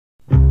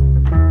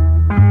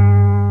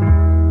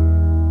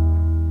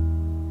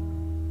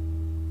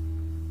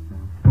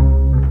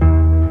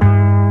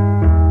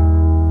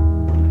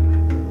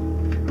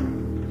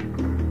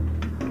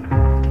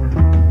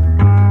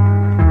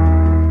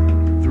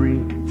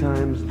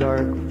times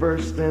dark,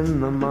 first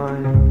in the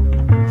mine,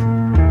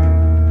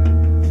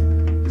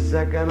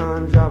 second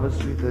on Java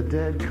Street, the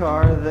dead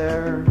car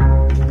there,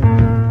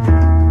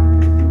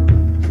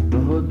 the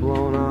hood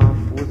blown off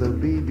with a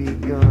BB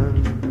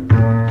gun.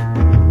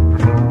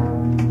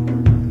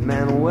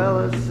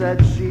 Manuela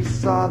said she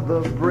saw the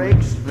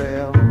brakes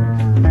fail.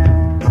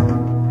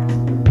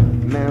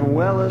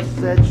 Manuela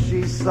said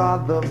she saw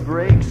the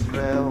brakes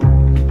fail.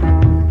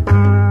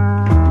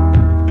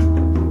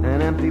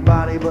 An empty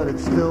body, but it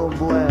still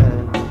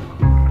bled.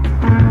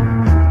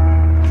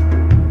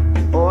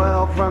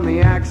 Oil from the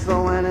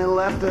axle and it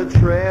left a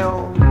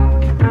trail.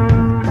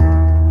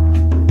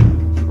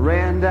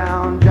 Ran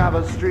down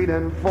Java Street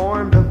and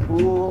formed a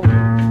pool.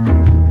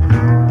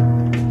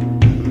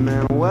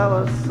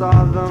 Manuela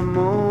saw the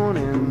moon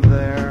in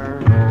there.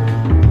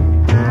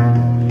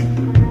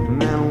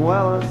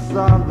 Manuela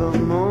saw the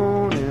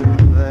moon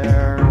in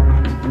there.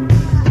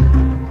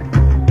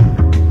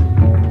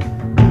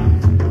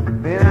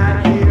 And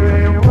I hear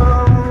a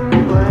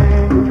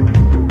rumbling.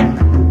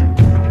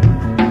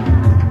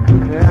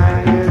 And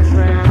I hear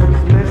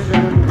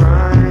transmission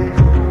grind.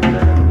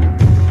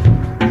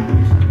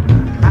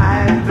 I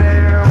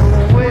bear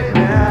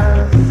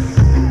witness.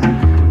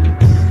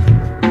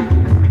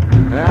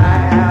 I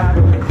have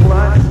the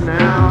clutch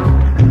now.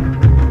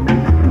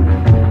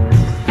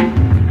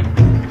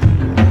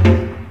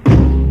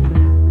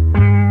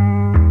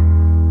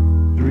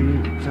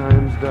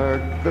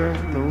 Dark, they're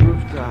in the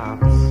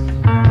rooftops.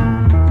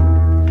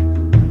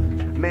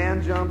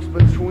 Man jumps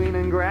between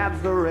and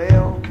grabs the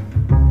rail.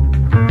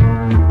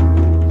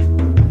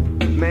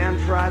 Man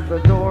tries the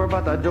door,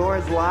 but the door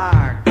is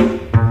locked.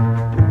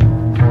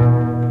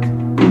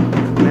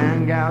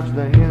 Man gouges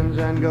the hinge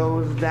and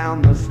goes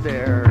down the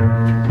stairs.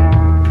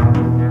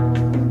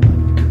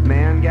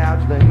 Man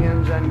gouges the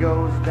hinge and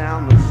goes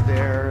down the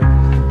stairs.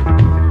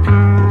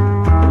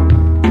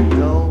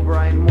 Dull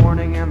bright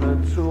morning and the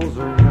tools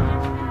are gone.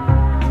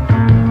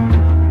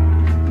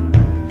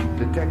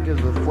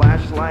 Detectives with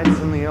flashlights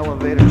in the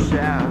elevator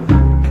shaft.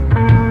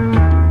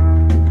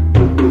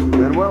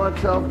 Manuela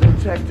tells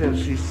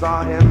detectives she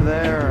saw him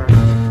there.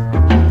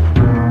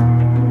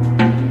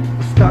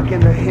 Stuck in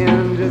the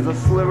hinge is a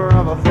sliver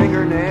of a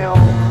fingernail.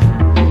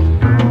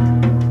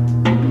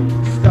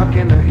 Stuck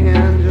in the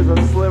hinge is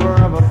a sliver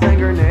of a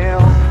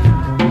fingernail.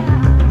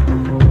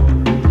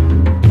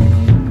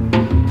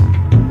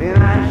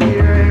 And I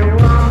hear a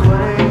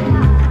rumbling.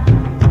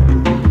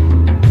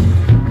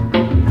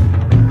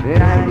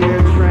 And I hear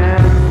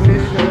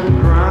transmission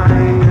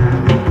grind.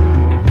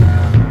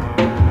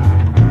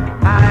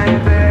 I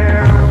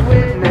bear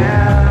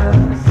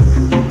witness.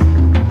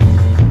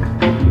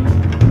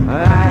 I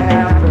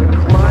have the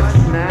clutch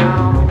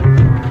now.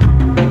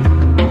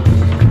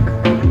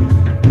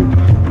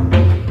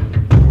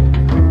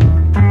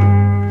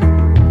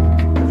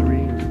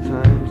 Three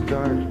times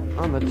dark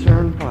on the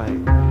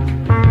turnpike,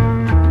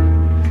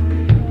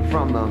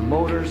 from the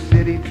Motor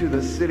City to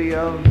the city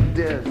of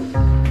Dis.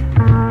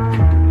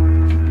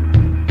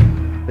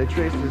 They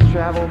traced his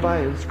travel by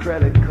his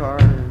credit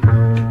card.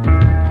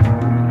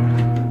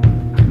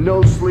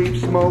 No sleep,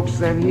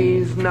 smokes, and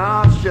he's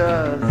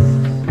nauseous.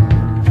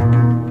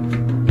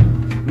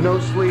 No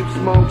sleep,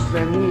 smokes,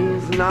 and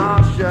he's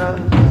nauseous.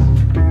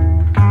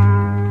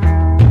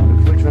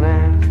 Inflicts an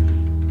act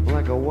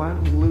like a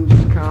wild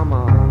loose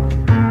comma.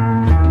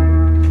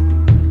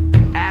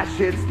 Ash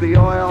hits the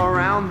oil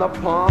around the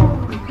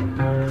pump.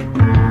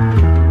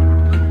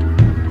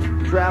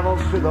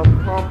 Travels to the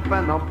pump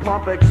and the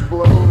pump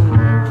explodes.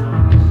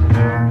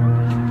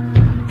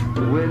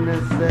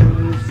 Witness said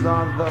he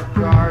saw the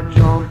car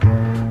jump.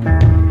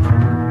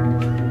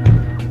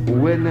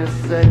 Witness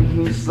said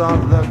he saw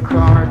the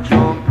car jump.